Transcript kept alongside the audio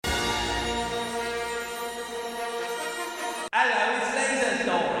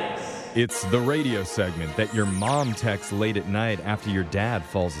It's the radio segment that your mom texts late at night after your dad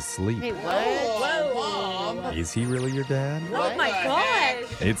falls asleep. Hey, what? Whoa, Mom. Is he really your dad? What Oh my gosh.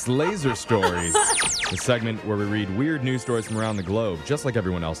 It's Laser Stories, the segment where we read weird news stories from around the globe, just like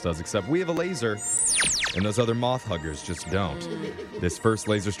everyone else does, except we have a laser, and those other moth huggers just don't. This first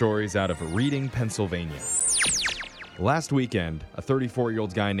laser story is out of Reading, Pennsylvania. Last weekend, a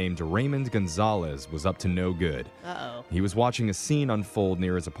 34-year-old guy named Raymond Gonzalez was up to no good. Uh-oh. He was watching a scene unfold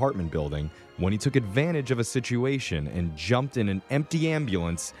near his apartment building when he took advantage of a situation and jumped in an empty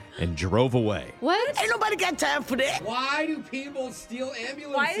ambulance and drove away. What? Ain't nobody got time for that. Why do people steal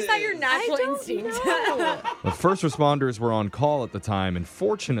ambulances? Why is that your natural instinct? The first responders were on call at the time, and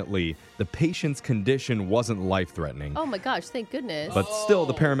fortunately, the patient's condition wasn't life-threatening. Oh my gosh, thank goodness. But still,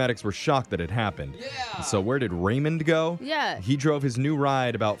 the paramedics were shocked that it happened. Yeah. So where did Raymond go? Yeah. He drove his new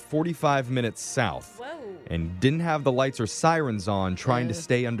ride about 45 minutes south. Whoa. And didn't have the lights or sirens on, trying to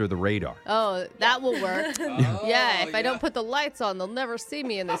stay under the radar. Oh, that will work. Oh, Yeah, if I don't put the lights on, they'll never see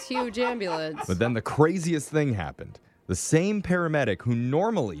me in this huge ambulance. But then the craziest thing happened. The same paramedic who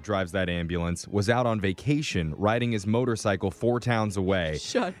normally drives that ambulance was out on vacation riding his motorcycle 4 towns away.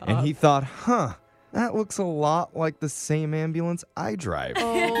 Shut And up. he thought, that looks a lot like the same ambulance I drive.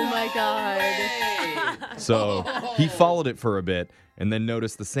 Oh my god. Hey. So he followed it for a bit and then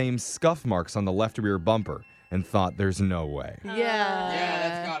noticed the same scuff marks on the left rear bumper and thought, there's no way. Yeah. Yeah,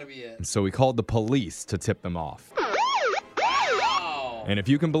 that's gotta be it. And so he called the police to tip them off. Wow. And if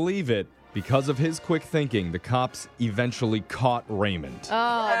you can believe it, because of his quick thinking, the cops eventually caught Raymond.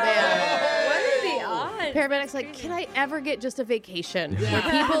 Oh man. What are the odds? Paramedics like, can I ever get just a vacation where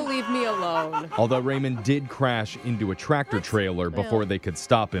people leave me alone? Although Raymond did crash into a tractor trailer before they could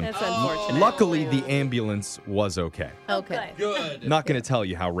stop him. That's unfortunate. Luckily, the ambulance was okay. Okay. Good. Not going to tell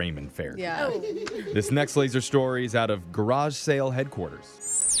you how Raymond fared. Yeah. This next laser story is out of Garage Sale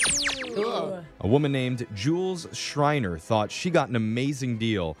Headquarters. Cool. A woman named Jules Schreiner thought she got an amazing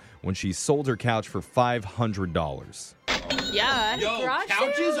deal when she sold her couch for $500. Yeah. Yo, Garage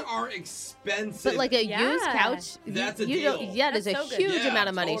couches are expensive. But like a Yeah. used couch, That's a you don't- deal. Yeah, there's a That's so good. huge Yeah, amount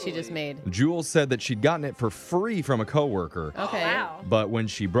of money she totally. just made. Jules said that she'd gotten it for free from a coworker. Okay. Wow. But when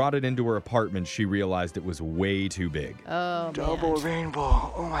she brought it into her apartment, she realized it was way too big. Oh, Double man.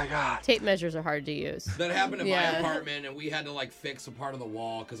 rainbow. Oh my God. Tape measures are hard to use. that happened in Yeah. my apartment, and we had to like fix a part of the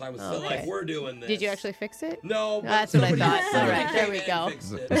wall because I was still Okay. like, we're doing this. Did you actually fix it? No. But That's what I somebody- thought. somebody All right, there came we in go. and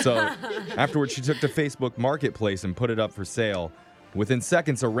fixed it. So afterwards, she took to Facebook Marketplace and put it up for sale. Within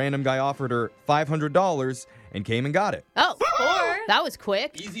seconds, a random guy offered her $500 and came and got it. Oh, that was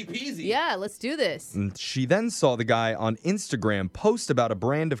quick. Easy peasy. Yeah, let's do this. And she then saw the guy on Instagram post about a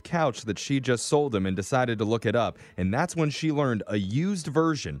brand of couch that she just sold him and decided to look it up. And that's when she learned a used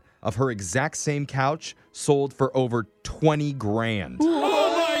version of her exact same couch sold for over 20 grand. Oh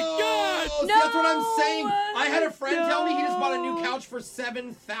my God! See, that's what I'm saying. No. I had a friend tell me he just bought a new couch for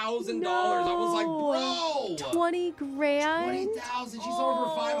 $7,000. I was like, bro. 20 grand 20,000. She's over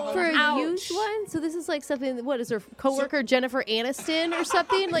 500. for a Ouch. used one? So this is like something, what is her coworker Jennifer Aniston or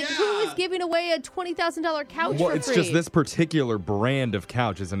something? Like who Yeah. is giving away a $20,000 couch Well, for it's free? just this particular brand of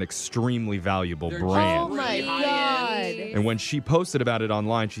couch is an extremely valuable They're brand. Oh my really God. high-end. And when she posted about it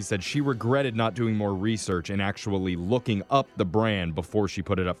online, she said she regretted not doing more research and actually looking up the brand before she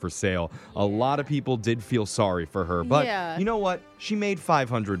put it up for sale. A lot of people did feel sorry for her, but Yeah. you know what? She made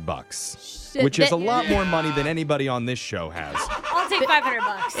 $500, Shit, which is a that- lot more money than anybody on this show has. I'll take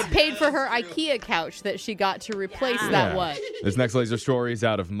 $500. paid for her IKEA couch that she got to replace that Yeah. one. This next laser story is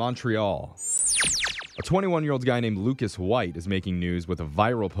out of Montreal. A 21-year-old guy named Lucas White is making news with a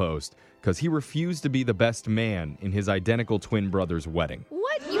viral post because he refused to be the best man in his identical twin brother's wedding.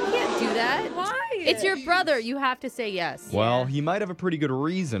 What? You can't do that. Why? It's your brother. You have to say yes. Well, he might have a pretty good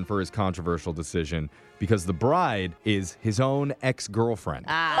reason for his controversial decision because the bride is his own ex-girlfriend.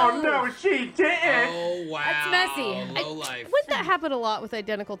 Ah. No, she didn't. Oh, wow. That's messy. Low life. Wouldn't that happen a lot with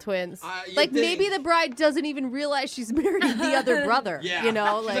identical twins? You'd Like maybe think. the bride doesn't even realize she's married the other brother. Yeah. You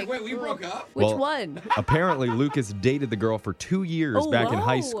know, She's like wait, we broke up? which Well, one? Apparently, Lucas dated the girl for 2 years back in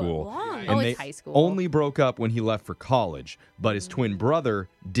high whoa, school. long. And Oh, they it's high school. only broke up when he left for college. But his twin brother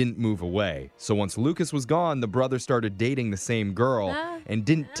didn't move away. So once Lucas was gone, the brother started dating the same girl Ah. and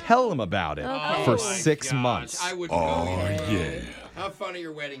didn't tell him about it Okay. for Oh my 6 gosh, months. I wouldn't go either. Have fun at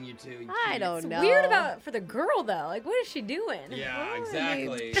your wedding, you two. I don't It's know. weird about for the girl though. Like, what is she doing? Yeah,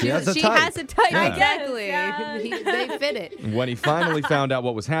 exactly. She has a She type. has a type. Yeah. Exactly. Yeah. They fit it. When he finally found out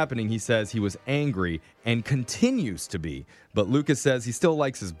what was happening, he says he was angry and continues to be. But Lucas says he still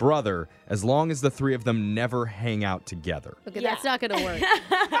likes his brother as long as the three of them never hang out together. Okay, Yeah. that's not going to work.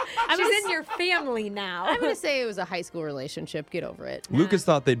 She's in your family now. I'm going to say it was a high school relationship. Get over it. Lucas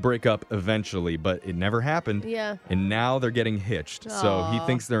thought they'd break up eventually, but it never happened. Yeah. And now they're getting hitched. So he Aw.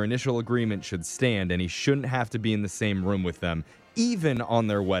 thinks their initial agreement should stand and he shouldn't have to be in the same room with them, even on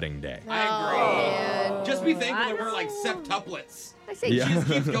their wedding day. I agree. man. Just be thankful they weren't like septuplets. I say Yeah. She just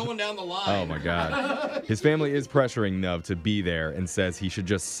keeps going down the line. Oh my God. His family is pressuring Nov to be there and says he should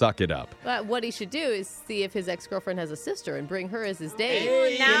just suck it up. But what he should do is see if his ex-girlfriend has a sister and bring her as his date.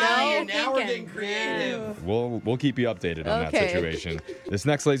 Hey, now now we're thinking. getting creative. We'll keep you updated on that Okay. situation. This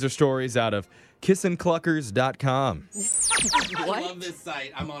next laser story is out of kissandcluckers.com. I love this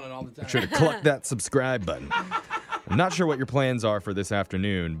site. I'm on it all the time. Should have clucked that subscribe button. I'm not sure what your plans are for this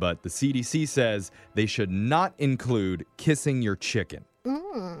afternoon, but the CDC says they should not include kissing your chicken.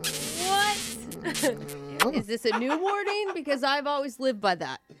 What? Is this a new warning? Because I've always lived by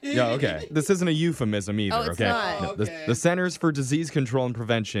that. Yeah, okay. This isn't a euphemism either, Oh, it's okay? not. No, Okay. the Centers for Disease Control and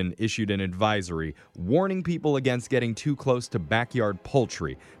Prevention issued an advisory warning people against getting too close to backyard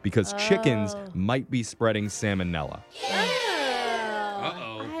poultry because chickens might be spreading salmonella.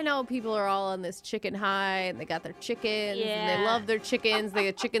 Uh-oh. I know people are all on this chicken high and they got their chickens and Yeah. they love their chickens.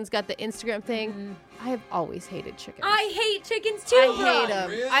 The chickens got the Instagram thing. I have always hated chickens. I hate chickens too. I hate them.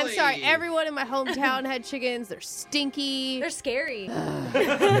 Really? I'm sorry. Everyone in my hometown had chickens. They're stinky. They're scary.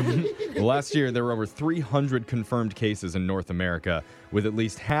 Last year, there were over 300 confirmed cases in North America, with at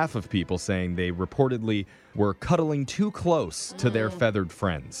least half of people saying they reportedly were cuddling too close to their feathered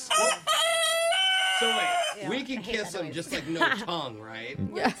friends. So wait, we I can hate kiss that them noise. just like no tongue, right?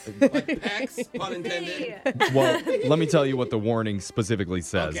 Yeah. Like pecks, pun intended. Well, let me tell you what the warning specifically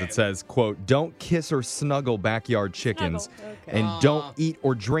says. Okay. It says, quote, don't kiss or snuggle backyard chickens and don't eat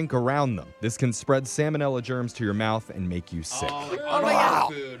or drink around them. This can spread salmonella germs to your mouth and make you sick. Oh, like Oh my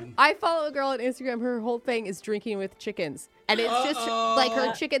God. food. I follow a girl on Instagram. Her whole thing is drinking with chickens. And it's just like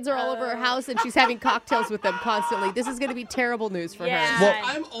her chickens are all over her house and she's having cocktails with them constantly. This is going to be terrible news for Yeah. her. Well,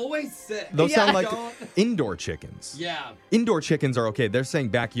 I'm always sick. Those sound like Don't- indoor chickens. Yeah. Indoor chickens are okay. They're saying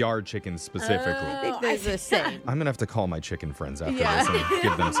backyard chickens specifically. I think they're the same. I'm going to have to call my chicken friends after Yeah. this and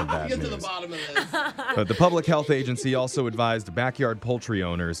give them some bad Get to the news. bottom of this. But the Public Health Agency also advised backyard poultry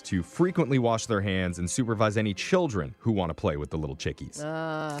owners to frequently wash their hands and supervise any children who want to play with the little chickies.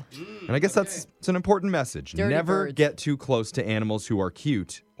 And I guess that's it's an important message. Dirty Never birds. get too close to animals who are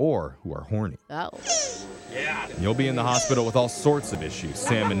cute or who are horny. Oh. Yeah. You'll be in the hospital with all sorts of issues.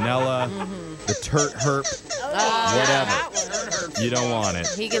 Salmonella, the turt herp, whatever. You don't want it.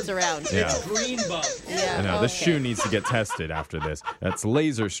 He gets around. Yeah. Green bumps. Yeah. I know, this shoe needs to get tested after this. That's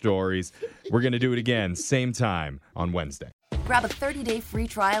Laser Stories. We're going to do it again, same time on Wednesday. Grab a 30-day free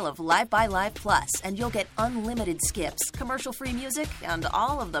trial of Live by Live Plus, and you'll get unlimited skips, commercial-free music, and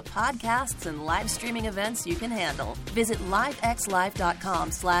all of the podcasts and live streaming events you can handle. Visit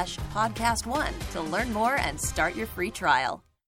livexlive.com/podcast1 to learn more and start your free trial.